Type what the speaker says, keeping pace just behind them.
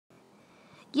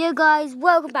Yo guys,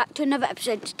 welcome back to another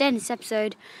episode. Today in this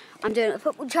episode, I'm doing a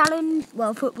football challenge,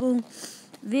 football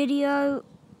video.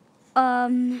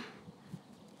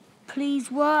 Please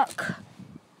work.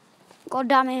 God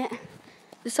damn it.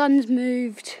 The sun's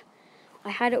moved. I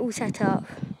had it all set up.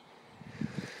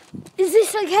 Is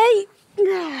this okay?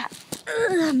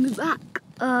 Move back.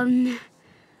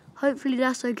 Hopefully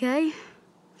that's okay.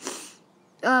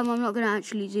 I'm not gonna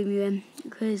actually zoom you in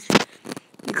because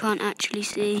you can't actually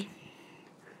see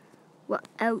what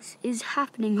else is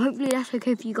happening. Hopefully that's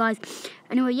okay for you guys.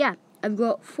 Anyway, yeah, I've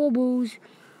got 4 balls.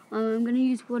 I'm going to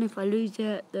use one. If I lose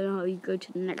it, then I'll go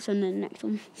to the next one, then the next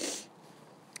one,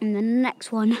 and then the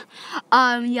next one.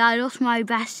 Yeah, I lost my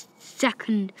best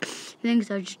second thing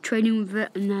because I was just training with it,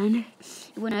 and then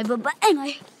it went over. But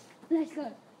anyway, let's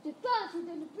go. So first we're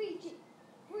going to free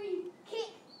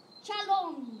kick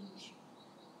challenge.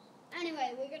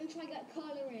 Anyway, we're going to try and get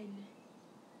Carla in.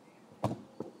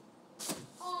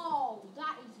 Oh,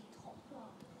 that is a top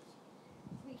class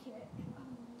free kick.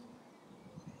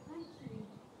 Thank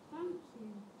you.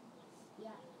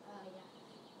 Yeah, yeah.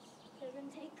 So we're going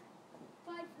to take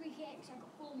 5 free kicks. I've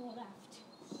got 4 more left.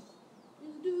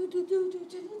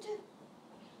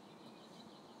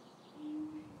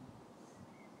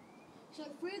 So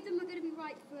 3 of them are going to be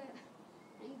right foot,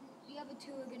 and the other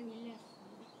 2 are going to be left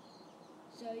foot.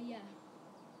 So yeah.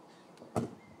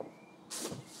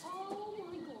 Oh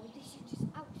my god, this is just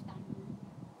outstanding.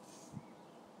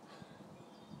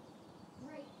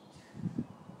 Great.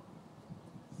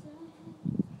 So,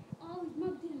 oh, he's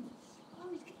mugged him. Oh,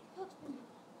 he's getting past him.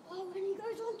 Oh, and he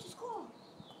goes on to score.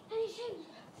 And he shoots.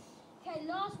 Okay,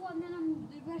 last one, then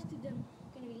the rest of them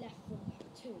going to be left foot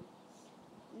too.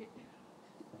 No.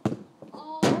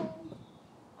 Oh,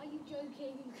 are you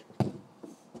joking?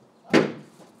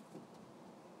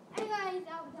 Anyways,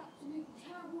 that was absolutely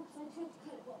terrible because I tried to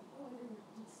cut it off.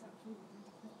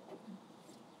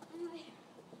 Anyway,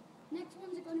 next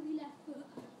ones are going to be left foot,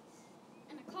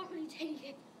 and I can't really take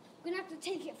it. I'm going to have to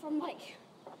take it from like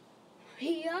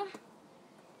here,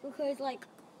 because like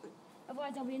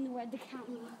otherwise I'll be in the way of the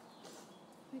camera,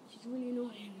 which is really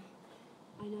annoying.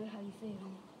 I know how you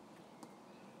feel.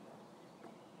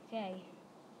 Okay.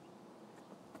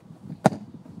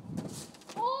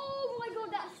 Oh my god,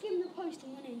 that skimmed the post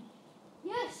and went in.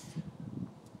 Yes!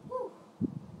 Woo.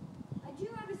 I do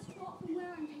have a spot from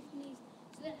where I'm taking these,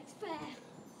 so that it's fair.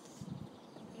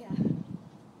 Yeah.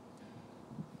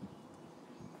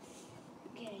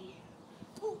 Okay.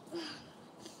 Oh.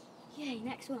 Yay,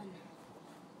 next one.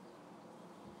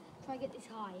 Try to get this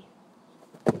high.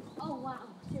 Oh wow,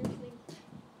 seriously.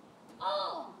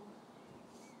 Oh!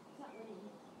 That went in.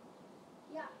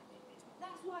 Yeah,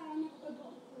 that's why I never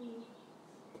got through.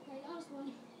 Okay, last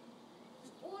one.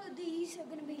 All of these are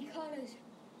going to be colours.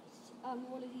 All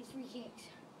of these free kicks.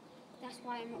 That's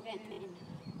why I'm not getting them in.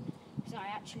 Because I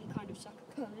actually kind of suck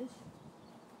at colours.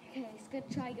 Okay, let's go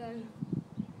try go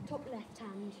top left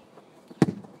hand.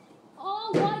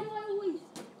 Oh, why do I always...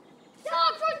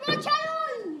 Stop! Trust my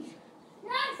challenge!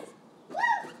 Yes! Woo!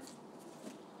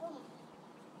 Oh,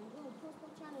 my God, trust my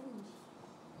challenge.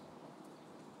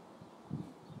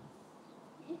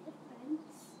 Hit the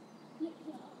fence. Lick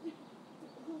it up. Hit the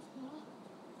crossbar.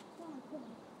 Oh,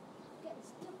 God. Get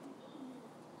stuck.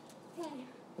 Okay.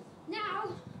 Now,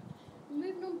 we're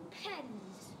moving on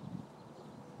pens.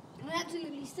 I'm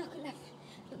absolutely stuck at left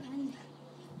foot pens.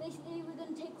 Basically, we're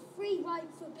going to take 3 right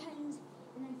foot pens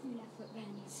and then 3 left foot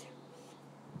pens.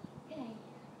 Okay.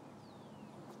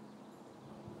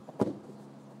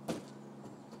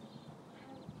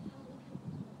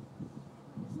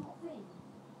 It's not a thing.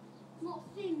 It's not a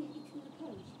thing that you can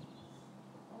post.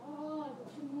 Oh, I've got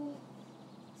 2 more.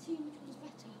 See which one's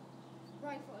better.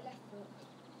 Right foot or left foot?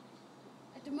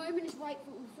 At the moment, it's right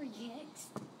foot with 3 kicks.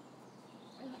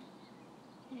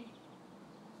 Okay.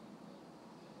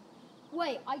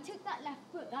 Wait, I took that left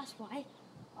foot, that's why.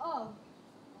 Oh.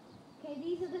 Okay,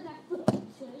 these are the left foot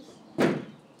pictures. Okay,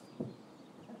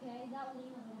 that was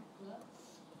another left foot.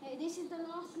 Okay, this is the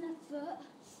last left foot.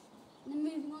 And then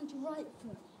moving on to right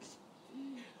foot.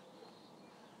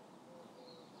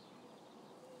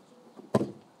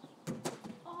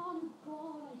 Oh my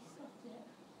god, I stuffed it.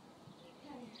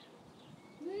 Okay.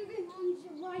 Moving on to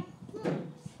right foot.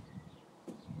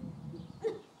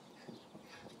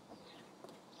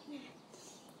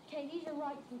 Okay, these are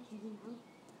right footed now,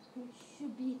 which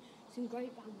should be some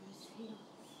great bangers here.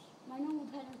 My normal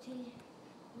penalty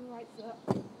on the right foot.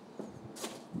 That's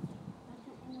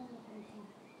not my normal penalty.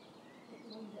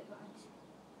 It's one bit bad.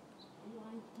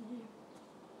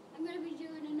 I'm going to be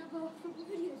doing another football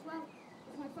video as well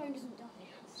if my phone doesn't die.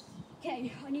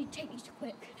 Okay, I need to take these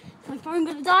quick. Is my phone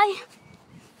going to die?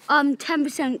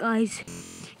 10%, guys.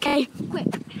 Okay, quick.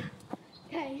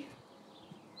 Okay.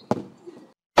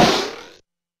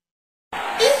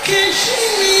 You can't see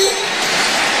me.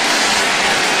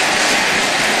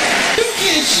 You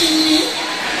can't see me.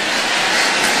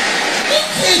 You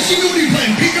can't see me when you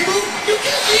playing peekaboo. You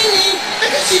can't see me. I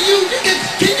can see you.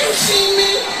 Can you see me?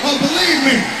 Oh, believe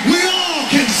me, we all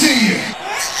can see you.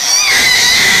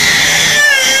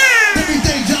 Every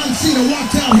day John Cena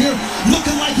walked out here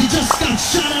looking like he just got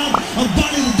shot out of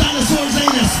Barney the Dinosaur's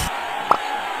anus.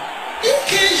 You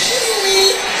can't see me.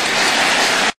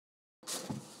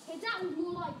 Okay, that was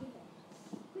more like it.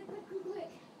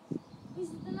 Quick. This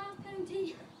is the last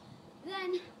penalty. Then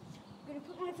I'm gonna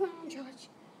put my phone on charge.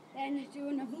 Then do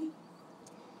another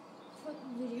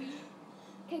fucking video.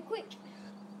 Okay, quick.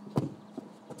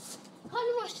 Kind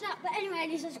of rushed that, but anyway,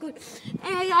 this is good.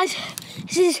 Anyway, guys,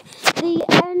 this is the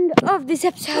end of this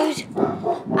episode,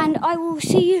 and I will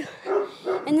see you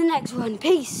in the next one.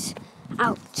 Peace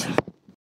out.